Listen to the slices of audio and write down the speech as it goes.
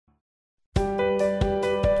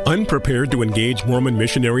Unprepared to engage Mormon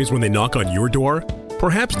missionaries when they knock on your door?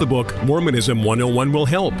 Perhaps the book Mormonism 101 will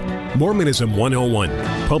help. Mormonism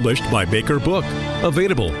 101, published by Baker Book.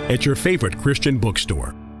 Available at your favorite Christian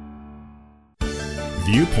bookstore.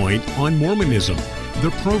 Viewpoint on Mormonism,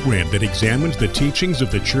 the program that examines the teachings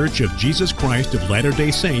of the Church of Jesus Christ of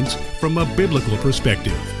Latter-day Saints from a biblical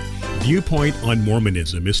perspective. Viewpoint on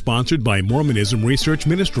Mormonism is sponsored by Mormonism Research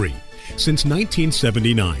Ministry. Since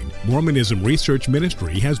 1979, Mormonism Research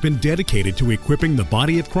Ministry has been dedicated to equipping the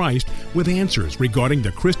body of Christ with answers regarding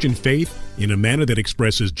the Christian faith in a manner that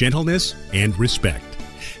expresses gentleness and respect.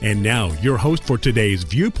 And now, your host for today's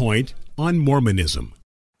Viewpoint on Mormonism.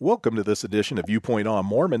 Welcome to this edition of Viewpoint on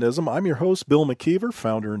Mormonism. I'm your host, Bill McKeever,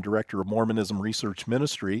 founder and director of Mormonism Research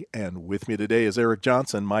Ministry, and with me today is Eric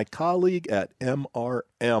Johnson, my colleague at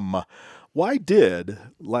MRM. Why did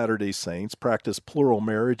Latter-day Saints practice plural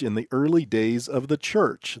marriage in the early days of the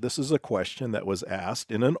church? This is a question that was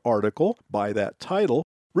asked in an article by that title,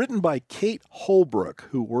 written by Kate Holbrook,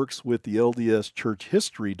 who works with the LDS Church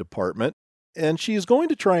History Department. And she is going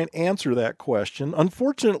to try and answer that question.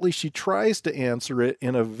 Unfortunately, she tries to answer it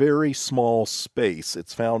in a very small space.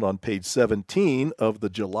 It's found on page 17 of the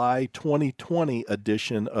July 2020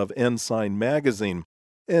 edition of Ensign magazine.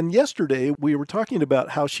 And yesterday, we were talking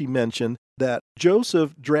about how she mentioned that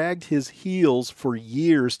Joseph dragged his heels for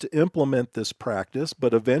years to implement this practice,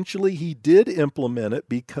 but eventually he did implement it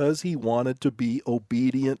because he wanted to be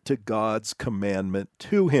obedient to God's commandment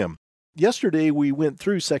to him. Yesterday, we went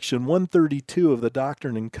through section 132 of the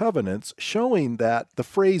Doctrine and Covenants, showing that the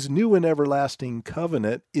phrase new and everlasting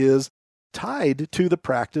covenant is tied to the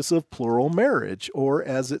practice of plural marriage, or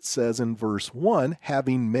as it says in verse 1,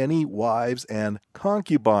 having many wives and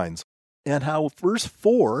concubines. And how verse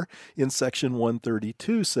 4 in section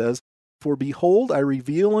 132 says, "For behold, I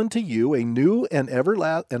reveal unto you a new and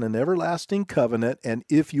an everlasting covenant, and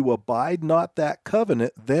if you abide not that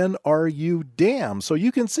covenant, then are you damned." So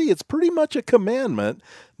you can see it's pretty much a commandment,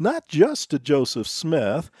 not just to Joseph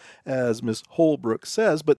Smith, as Ms. Holbrook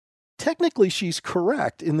says, but technically she's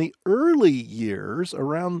correct. In the early years,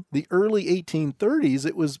 around the early 1830s,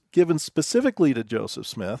 it was given specifically to Joseph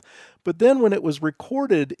Smith. But then when it was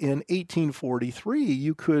recorded in 1843,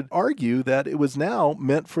 you could argue that it was now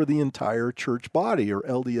meant for the entire church body or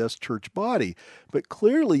LDS church body. But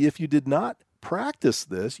clearly, if you did not practice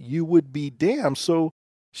this, you would be damned. So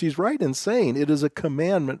she's right in saying it is a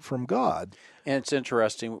commandment from God. And it's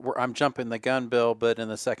interesting. I'm jumping the gun, Bill, but in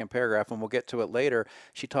the second paragraph, and we'll get to it later,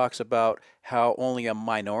 she talks about how only a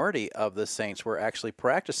minority of the saints were actually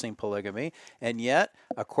practicing polygamy. And yet,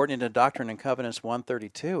 according to Doctrine and Covenants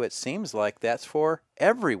 132, it seems like that's for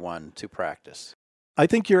everyone to practice. I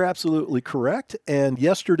think you're absolutely correct. And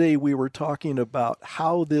yesterday we were talking about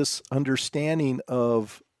how this understanding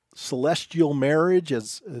of celestial marriage,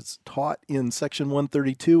 as taught in section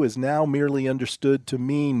 132, is now merely understood to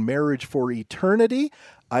mean marriage for eternity.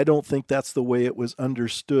 I don't think that's the way it was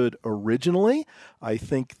understood originally. I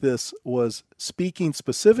think this was speaking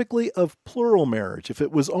specifically of plural marriage. If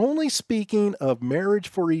it was only speaking of marriage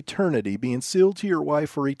for eternity, being sealed to your wife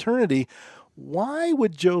for eternity, why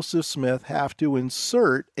would Joseph Smith have to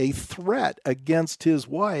insert a threat against his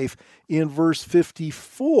wife in verse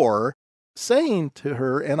 54, saying to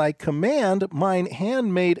her, "And I command mine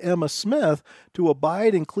handmaid Emma Smith to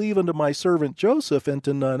abide and cleave unto my servant Joseph and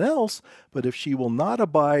to none else, but if she will not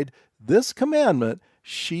abide this commandment,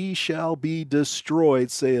 she shall be destroyed,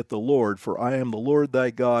 saith the Lord, for I am the Lord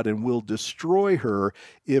thy God, and will destroy her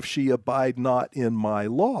if she abide not in my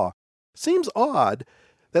law." Seems odd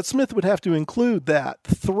that Smith would have to include that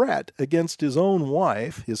threat against his own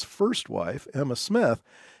wife, his first wife, Emma Smith,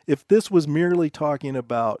 if this was merely talking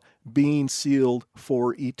about being sealed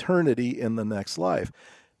for eternity in the next life.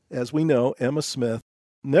 As we know, Emma Smith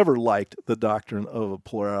never liked the doctrine of a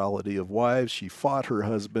plurality of wives. She fought her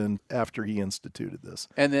husband after he instituted this.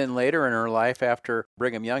 And then later in her life, after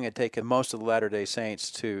Brigham Young had taken most of the Latter-day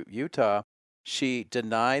Saints to Utah, she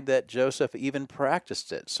denied that Joseph even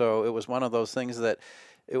practiced it. So it was one of those things that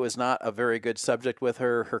it was not a very good subject with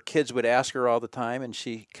her. Her kids would ask her all the time, and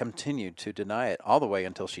she continued to deny it all the way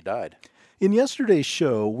until she died. In yesterday's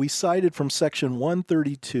show, we cited from section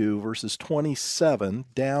 132, verses 27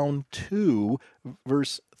 down to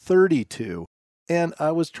verse 32. And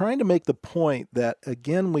I was trying to make the point that,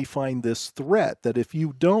 again, we find this threat that if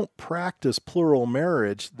you don't practice plural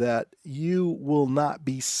marriage, that you will not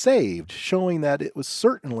be saved, showing that it was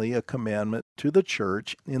certainly a commandment to the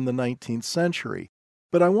church in the 19th century.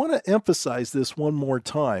 But I want to emphasize this one more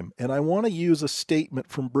time, and I want to use a statement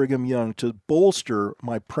from Brigham Young to bolster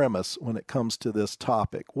my premise when it comes to this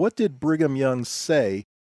topic. What did Brigham Young say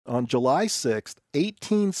On July 6th,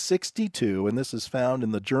 1862, and this is found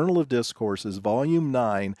in the Journal of Discourses, Volume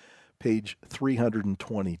 9, page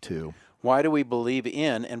 322. Why do we believe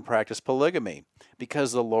in and practice polygamy?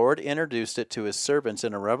 Because the Lord introduced it to his servants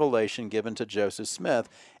in a revelation given to Joseph Smith,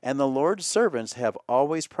 and the Lord's servants have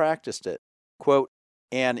always practiced it. Quote,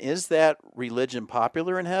 and is that religion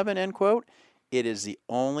popular in heaven? End quote. It is the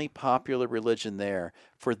only popular religion there.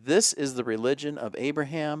 For this is the religion of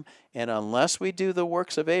Abraham, and unless we do the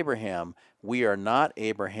works of Abraham, we are not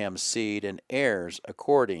Abraham's seed and heirs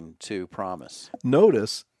according to promise.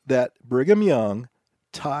 Notice that Brigham Young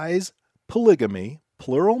ties polygamy,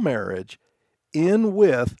 plural marriage, in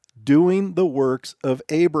with doing the works of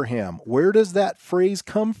Abraham. Where does that phrase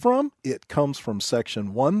come from? It comes from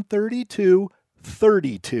section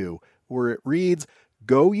 132:32, where it reads,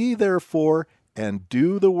 Go ye therefore and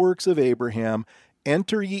do the works of Abraham,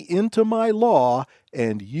 enter ye into my law,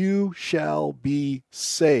 and you shall be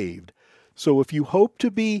saved. So if you hope to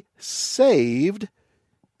be saved,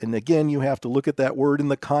 and again, you have to look at that word in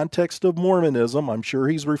the context of Mormonism. I'm sure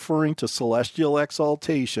he's referring to celestial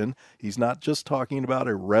exaltation. He's not just talking about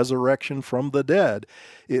a resurrection from the dead.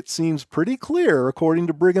 It seems pretty clear, according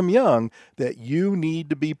to Brigham Young, that you need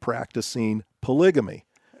to be practicing polygamy.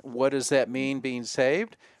 What does that mean, being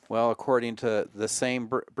saved? Well, according to the same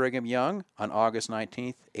Brigham Young, on August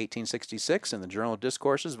 19th, 1866, in the Journal of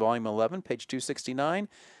Discourses, Volume 11, page 269,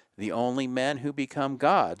 the only men who become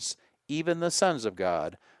gods, even the sons of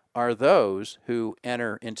God, are those who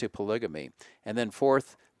enter into polygamy. And then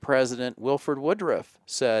fourth, President Wilford Woodruff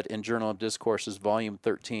said in Journal of Discourses, Volume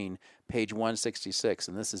 13, page 166,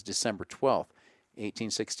 and this is December 12th,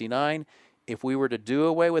 1869, if we were to do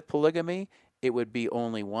away with polygamy, it would be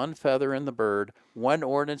only one feather in the bird, one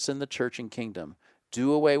ordinance in the church and kingdom.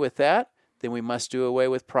 Do away with that, then we must do away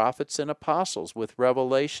with prophets and apostles, with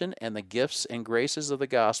revelation and the gifts and graces of the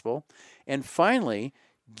gospel. And finally,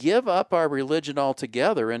 give up our religion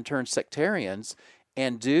altogether and turn sectarians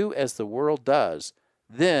and do as the world does.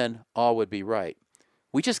 Then all would be right.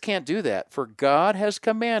 We just can't do that, for God has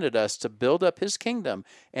commanded us to build up his kingdom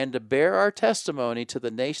and to bear our testimony to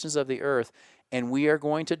the nations of the earth, and we are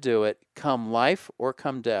going to do it, come life or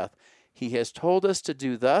come death. He has told us to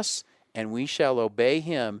do thus, and we shall obey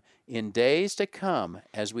him in days to come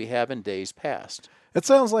as we have in days past. It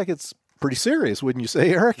sounds like it's pretty serious, wouldn't you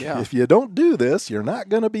say, Eric? Yeah. If you don't do this, you're not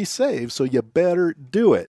going to be saved, so you better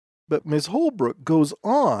do it. But Ms. Holbrook goes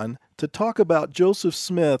on to talk about Joseph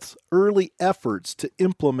Smith's early efforts to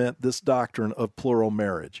implement this doctrine of plural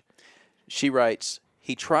marriage. She writes,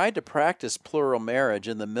 he tried to practice plural marriage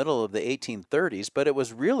in the middle of the 1830s, but it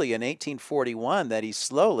was really in 1841 that he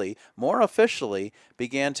slowly, more officially,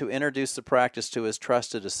 began to introduce the practice to his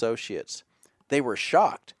trusted associates. They were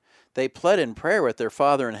shocked. They pled in prayer with their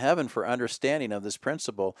Father in heaven for understanding of this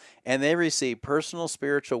principle, and they received personal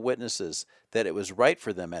spiritual witnesses that it was right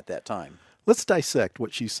for them at that time. Let's dissect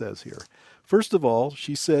what she says here. First of all,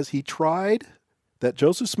 she says that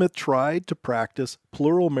Joseph Smith tried to practice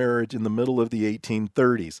plural marriage in the middle of the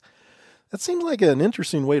 1830s. That seems like an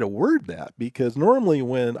interesting way to word that, because normally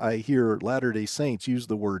when I hear Latter-day Saints use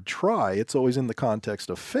the word try, it's always in the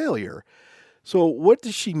context of failure. So what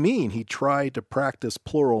does she mean he tried to practice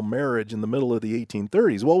plural marriage in the middle of the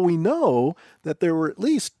 1830s? Well, we know that there were at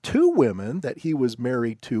least two women that he was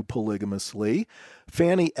married to polygamously,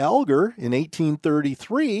 Fanny Alger in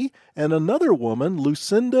 1833 and another woman,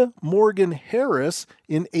 Lucinda Morgan Harris,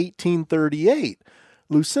 in 1838.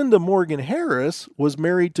 Lucinda Morgan Harris was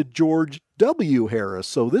married to George W. Harris,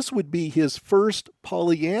 so this would be his first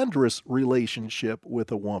polyandrous relationship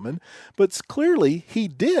with a woman. But clearly, he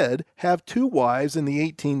did have two wives in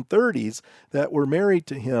the 1830s that were married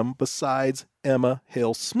to him besides Emma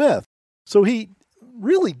Hale Smith. So he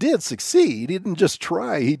really did succeed. He didn't just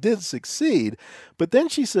try, he did succeed. But then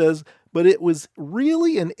she says, but it was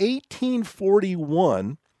really in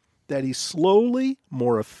 1841 that he slowly,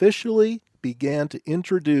 more officially, began to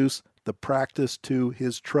introduce the practice to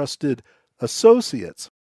his trusted associates.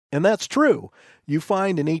 And that's true. You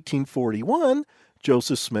find in 1841,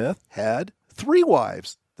 Joseph Smith had three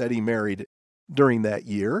wives that he married during that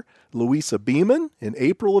year. Louisa Beeman in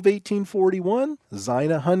April of 1841,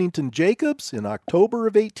 Zina Huntington Jacobs in October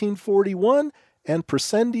of 1841, and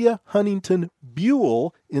Presendia Huntington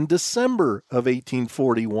Buell in December of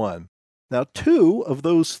 1841. Now, two of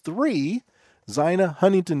those three, Zina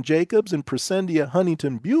Huntington Jacobs and Presendia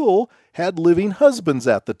Huntington Buell, had living husbands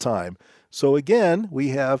at the time. So again, we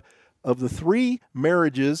have, of the three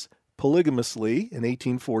marriages polygamously in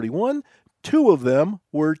 1841, two of them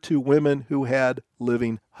were to women who had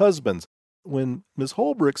living husbands. when Ms.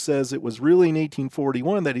 Holbrook says it was really in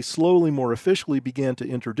 1841 that he slowly, more officially began to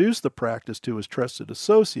introduce the practice to his trusted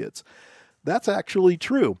associates, that's actually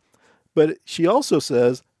true. But she also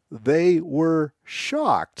says they were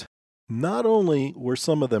shocked. Not only were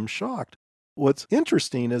some of them shocked, what's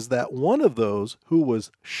interesting is that one of those who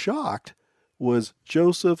was shocked was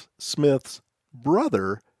Joseph Smith's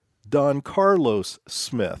brother, Don Carlos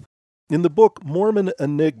Smith. In the book Mormon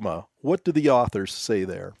Enigma, what do the authors say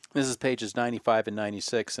there? This is pages 95 and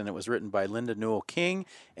 96, and it was written by Linda Newell King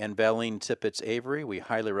and Valine Tippett Avery. We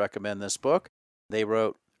highly recommend this book. They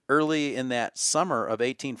wrote, early in that summer of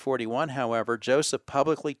 1841, however, Joseph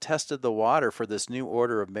publicly tested the water for this new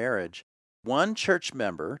order of marriage. One church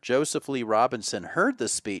member, Joseph Lee Robinson, heard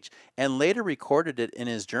this speech and later recorded it in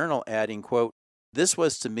his journal, adding, quote, "This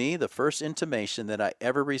was to me the first intimation that I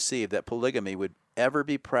ever received that polygamy would ever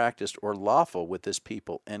be practiced or lawful with this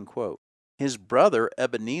people," end quote. His brother,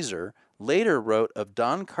 Ebenezer, later wrote of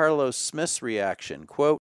Don Carlos Smith's reaction,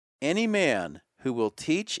 quote, "Any man who will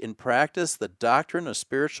teach and practice the doctrine of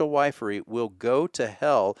spiritual wifery will go to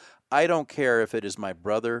hell. I don't care if it is my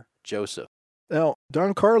brother Joseph." Now,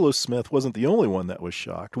 Don Carlos Smith wasn't the only one that was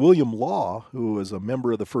shocked. William Law, who was a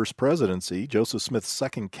member of the First Presidency, Joseph Smith's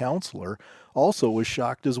second counselor, also was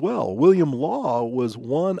shocked as well. William Law was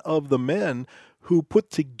one of the men who put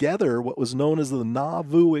together what was known as the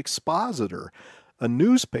Nauvoo Expositor, a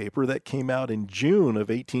newspaper that came out in June of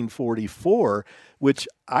 1844, which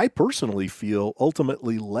I personally feel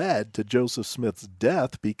ultimately led to Joseph Smith's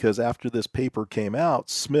death, because after this paper came out,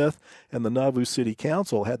 Smith and the Nauvoo City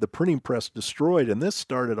Council had the printing press destroyed, and this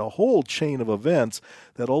started a whole chain of events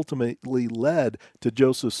that ultimately led to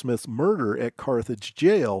Joseph Smith's murder at Carthage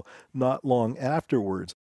Jail not long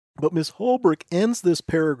afterwards. But Ms. Holbrook ends this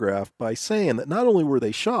paragraph by saying that not only were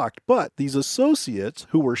they shocked, but these associates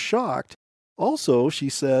who were shocked also, she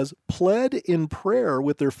says, pled in prayer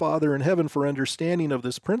with their Father in heaven for understanding of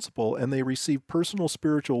this principle, and they received personal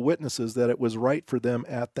spiritual witnesses that it was right for them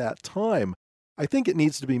at that time. I think it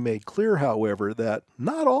needs to be made clear, however, that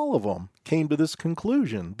not all of them came to this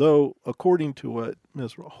conclusion, though according to what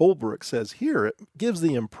Ms. Holbrook says here, it gives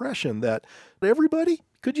the impression that everybody,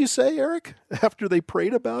 could you say, Eric, after they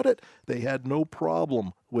prayed about it, they had no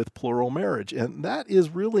problem with plural marriage. And that is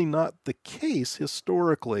really not the case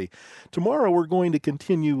historically. Tomorrow we're going to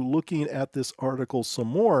continue looking at this article some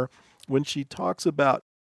more when she talks about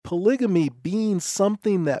polygamy being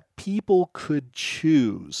something that people could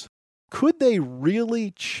choose. Could they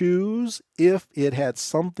really choose if it had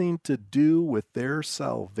something to do with their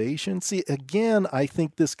salvation? See, again, I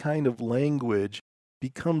think this kind of language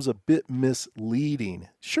becomes a bit misleading.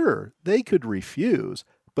 Sure, they could refuse,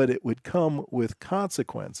 but it would come with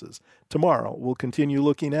consequences. Tomorrow, we'll continue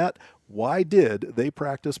looking at why did they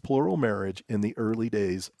practice plural marriage in the early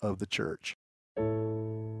days of the church.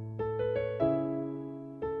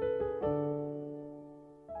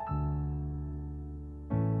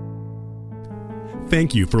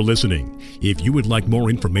 Thank you for listening. If you would like more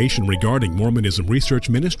information regarding Mormonism Research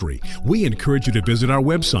Ministry, we encourage you to visit our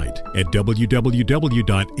website at www.mrm.org,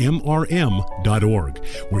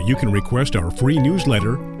 where you can request our free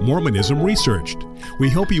newsletter, Mormonism Researched. We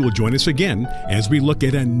hope you will join us again as we look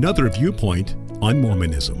at another viewpoint on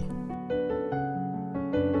Mormonism.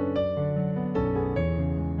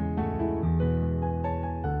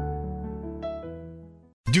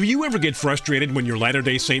 Do you ever get frustrated when your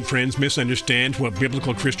Latter-day Saint friends misunderstand what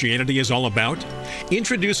biblical Christianity is all about?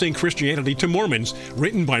 Introducing Christianity to Mormons,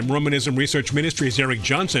 written by Mormonism Research Ministry's Eric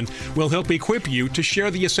Johnson, will help equip you to share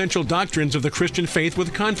the essential doctrines of the Christian faith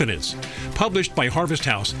with confidence. Published by Harvest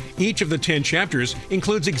House, each of the 10 chapters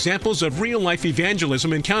includes examples of real-life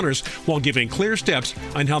evangelism encounters while giving clear steps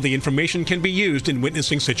on how the information can be used in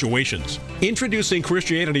witnessing situations. Introducing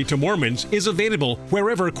Christianity to Mormons is available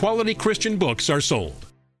wherever quality Christian books are sold.